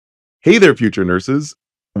Hey there, future nurses.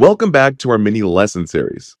 Welcome back to our mini lesson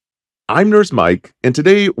series. I'm Nurse Mike, and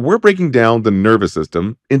today we're breaking down the nervous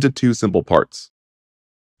system into two simple parts: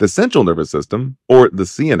 the central nervous system, or the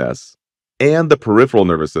CNS, and the peripheral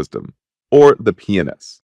nervous system, or the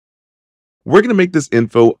PNS. We're going to make this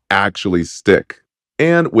info actually stick,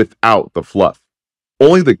 and without the fluff.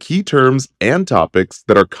 Only the key terms and topics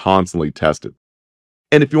that are constantly tested.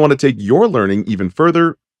 And if you want to take your learning even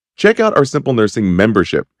further, check out our Simple Nursing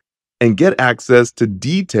membership and get access to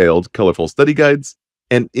detailed, colorful study guides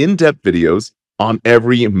and in-depth videos on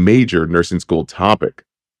every major nursing school topic,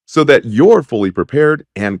 so that you're fully prepared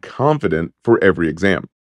and confident for every exam.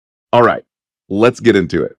 All right, let's get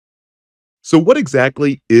into it. So what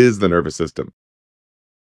exactly is the nervous system?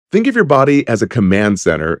 Think of your body as a command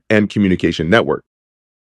center and communication network.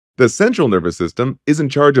 The central nervous system is in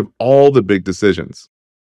charge of all the big decisions.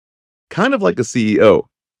 Kind of like a CEO,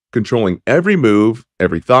 controlling every move,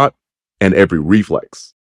 every thought, and every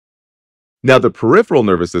reflex. Now, the peripheral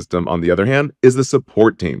nervous system, on the other hand, is the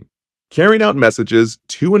support team, carrying out messages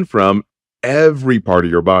to and from every part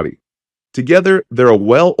of your body. Together, they're a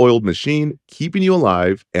well-oiled machine, keeping you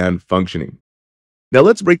alive and functioning. Now,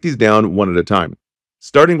 let's break these down one at a time,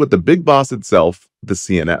 starting with the big boss itself, the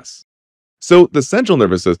CNS. So, the central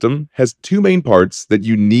nervous system has two main parts that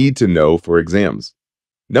you need to know for exams.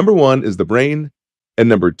 Number one is the brain, and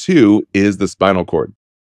number two is the spinal cord.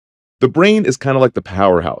 The brain is kind of like the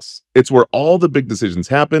powerhouse. It's where all the big decisions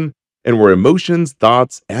happen and where emotions,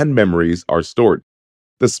 thoughts, and memories are stored.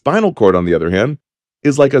 The spinal cord, on the other hand,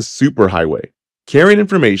 is like a superhighway, carrying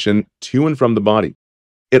information to and from the body.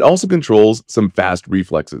 It also controls some fast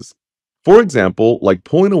reflexes. For example, like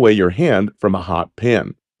pulling away your hand from a hot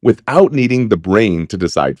pan without needing the brain to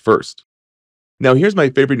decide first. Now, here's my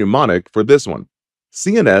favorite mnemonic for this one.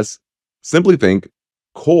 CNS, simply think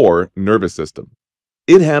core nervous system.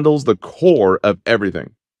 It handles the core of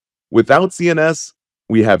everything. Without CNS,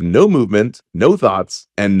 we have no movement, no thoughts,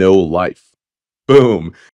 and no life.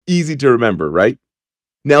 Boom! Easy to remember, right?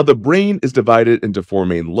 Now, the brain is divided into four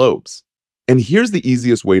main lobes. And here's the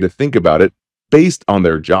easiest way to think about it based on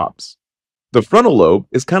their jobs. The frontal lobe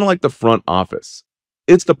is kind of like the front office.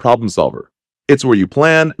 It's the problem solver. It's where you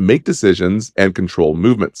plan, make decisions, and control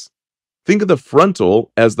movements. Think of the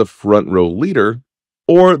frontal as the front row leader,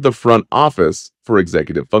 or the front office for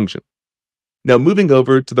executive function. Now, moving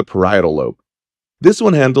over to the parietal lobe. This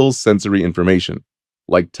one handles sensory information,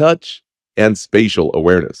 like touch and spatial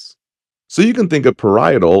awareness. So you can think of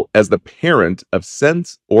parietal as the parent of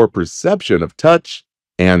sense or perception of touch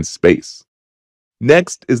and space.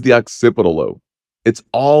 Next is the occipital lobe. It's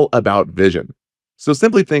all about vision. So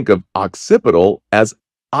simply think of occipital as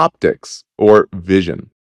optics or vision.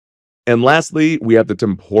 And lastly, we have the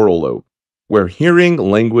temporal lobe, where hearing,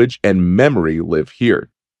 language, and memory live here.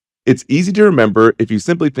 It's easy to remember if you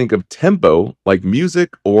simply think of tempo like music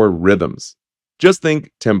or rhythms. Just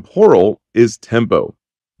think temporal is tempo,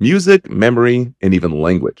 music, memory, and even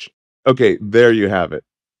language. Okay, there you have it.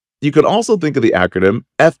 You could also think of the acronym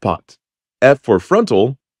FPOT. F for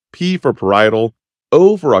frontal, P for parietal,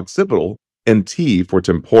 O for occipital, and T for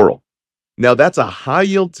temporal. Now that's a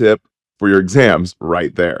high-yield tip for your exams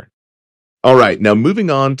right there. All right, now moving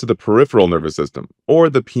on to the peripheral nervous system, or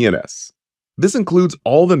the PNS. This includes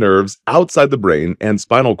all the nerves outside the brain and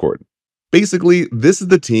spinal cord. Basically, this is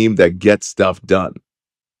the team that gets stuff done.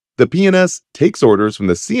 The PNS takes orders from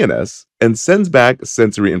the CNS and sends back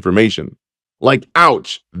sensory information. Like,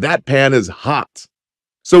 ouch, that pan is hot.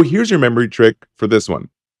 So here's your memory trick for this one.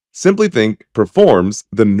 Simply think performs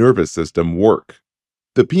the nervous system work.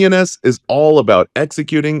 The PNS is all about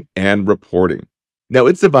executing and reporting. Now,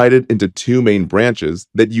 it's divided into two main branches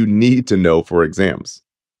that you need to know for exams.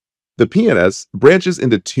 The PNS branches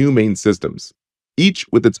into two main systems, each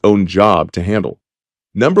with its own job to handle.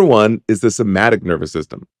 Number one is the somatic nervous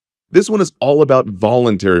system. This one is all about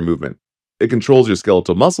voluntary movement. It controls your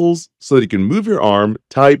skeletal muscles so that you can move your arm,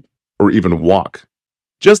 type, or even walk.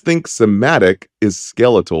 Just think somatic is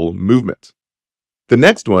skeletal movement. The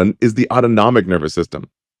next one is the autonomic nervous system.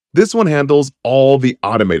 This one handles all the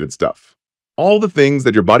automated stuff. All the things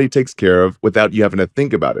that your body takes care of without you having to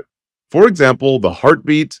think about it. For example, the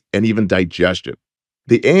heartbeat and even digestion.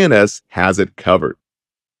 The ANS has it covered.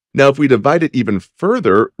 Now, if we divide it even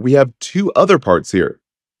further, we have two other parts here.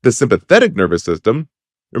 The sympathetic nervous system,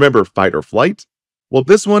 remember fight or flight? Well,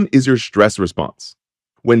 this one is your stress response.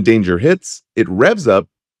 When danger hits, it revs up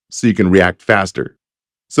so you can react faster.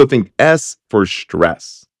 So think S for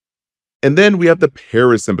stress. And then we have the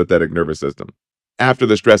parasympathetic nervous system. After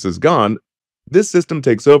the stress is gone, this system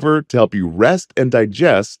takes over to help you rest and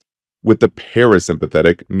digest with the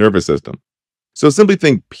parasympathetic nervous system. So simply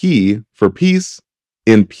think P for peace,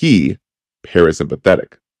 in P,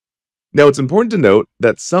 parasympathetic. Now it's important to note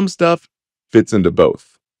that some stuff fits into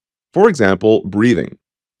both. For example, breathing.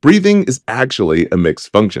 Breathing is actually a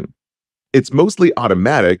mixed function. It's mostly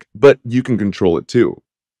automatic, but you can control it too.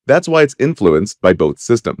 That's why it's influenced by both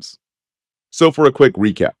systems. So for a quick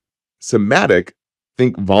recap, somatic,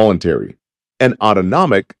 think voluntary, and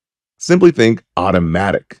autonomic, simply think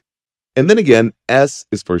automatic. And then again, S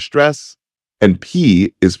is for stress, and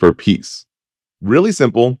P is for peace. Really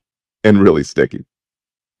simple and really sticky.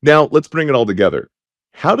 Now let's bring it all together.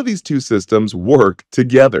 How do these two systems work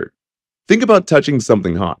together? Think about touching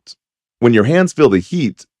something hot. When your hands feel the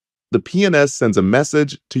heat, the PNS sends a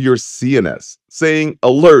message to your CNS saying,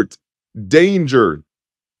 alert, danger.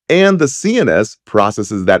 And the CNS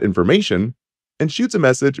processes that information and shoots a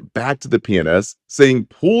message back to the PNS saying,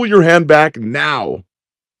 pull your hand back now.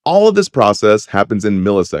 All of this process happens in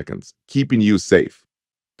milliseconds, keeping you safe.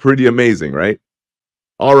 Pretty amazing, right?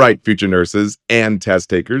 All right, future nurses and test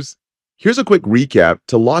takers, here's a quick recap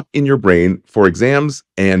to lock in your brain for exams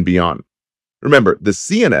and beyond. Remember, the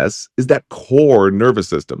CNS is that core nervous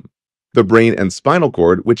system, the brain and spinal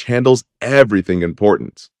cord, which handles everything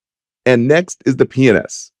important. And next is the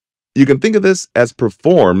PNS. You can think of this as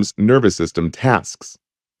performs nervous system tasks.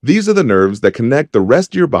 These are the nerves that connect the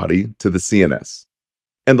rest of your body to the CNS.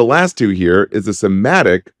 And the last two here is the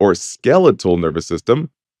somatic or skeletal nervous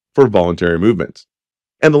system for voluntary movement.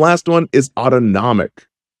 And the last one is autonomic.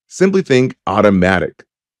 Simply think automatic,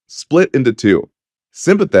 split into two.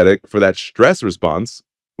 Sympathetic for that stress response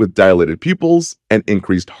with dilated pupils and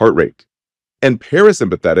increased heart rate. And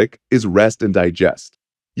parasympathetic is rest and digest.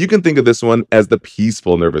 You can think of this one as the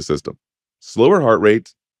peaceful nervous system, slower heart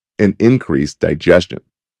rate, and increased digestion.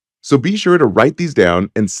 So be sure to write these down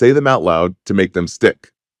and say them out loud to make them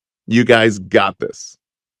stick. You guys got this.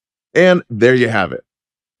 And there you have it.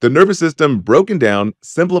 The nervous system broken down,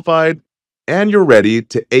 simplified, and you're ready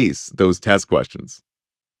to ace those test questions.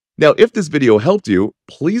 Now, if this video helped you,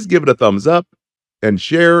 please give it a thumbs up and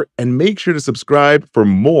share, and make sure to subscribe for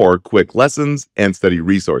more quick lessons and study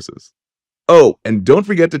resources. Oh, and don't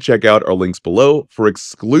forget to check out our links below for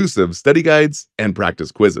exclusive study guides and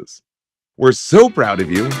practice quizzes. We're so proud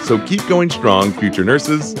of you, so keep going strong, future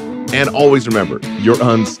nurses, and always remember, you're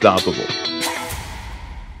unstoppable.